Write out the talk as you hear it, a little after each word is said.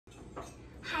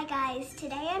Hi guys,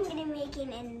 today I'm going to be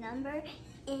making a number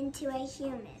into a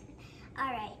human.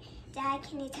 Alright, Dad,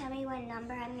 can you tell me what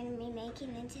number I'm going to be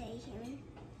making into a human?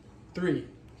 3.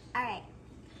 Alright,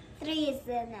 3 is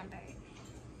the number.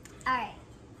 Alright,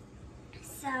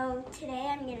 so today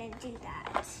I'm going to do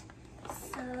that.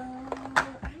 So I'm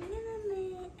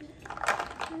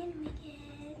going to make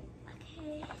it,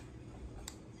 okay.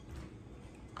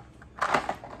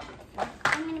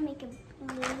 I'm going to make a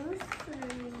blue 3.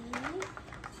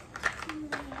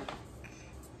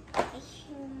 A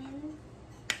human.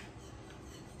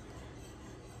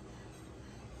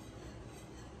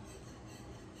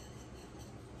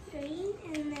 Three,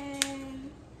 and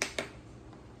then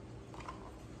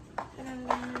what I'm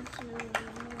gonna do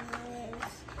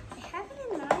is I have it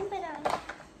in mind, but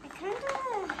I kind of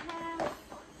have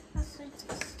all sorts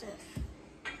of stuff.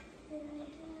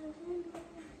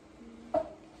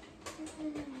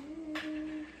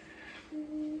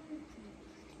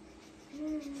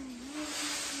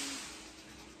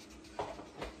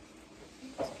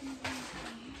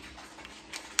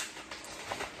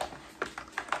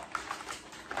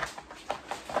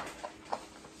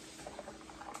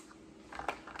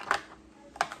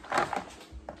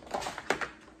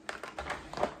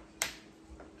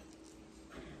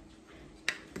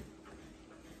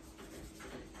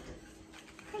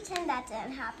 Pretend that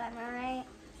didn't happen, alright?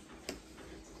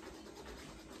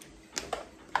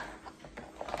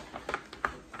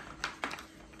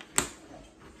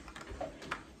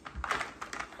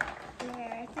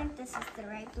 There, I think this is the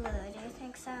right blue. Do you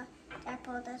think so? Did I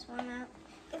pull this one up?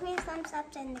 Give me a thumbs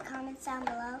up in the comments down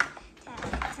below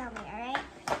to tell me, alright?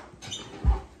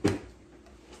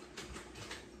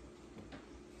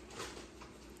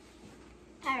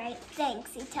 Alright,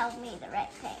 thanks. You told me the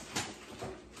right thing.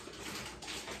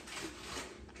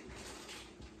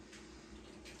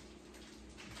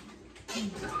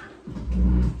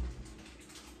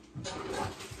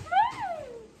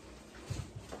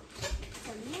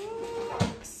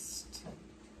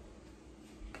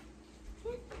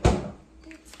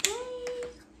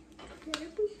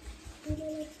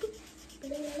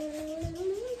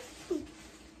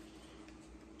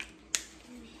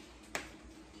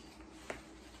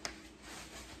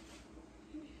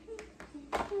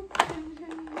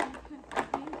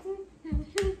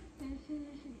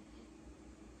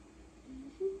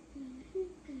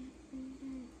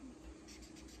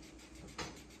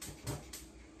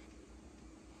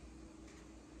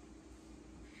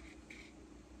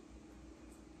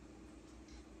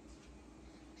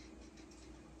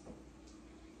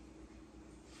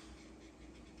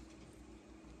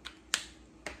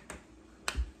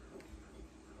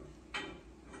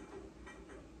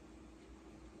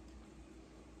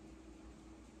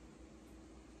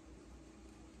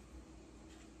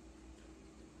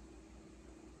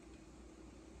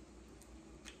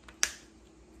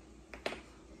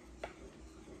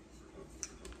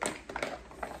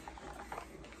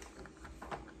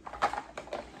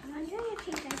 If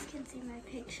you guys can see my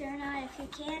picture or not. If you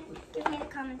can't, give me the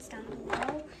comments down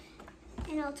below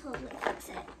and I'll totally fix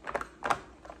it.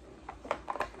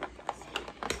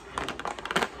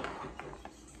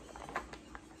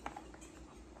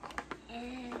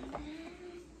 And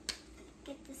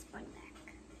get this one back.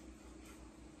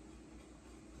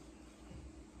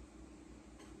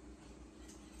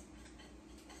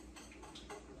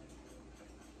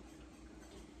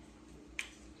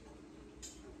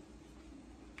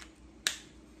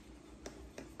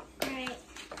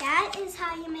 That is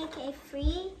how you make a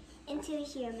free into a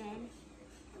human.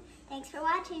 Thanks for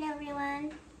watching,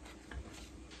 everyone.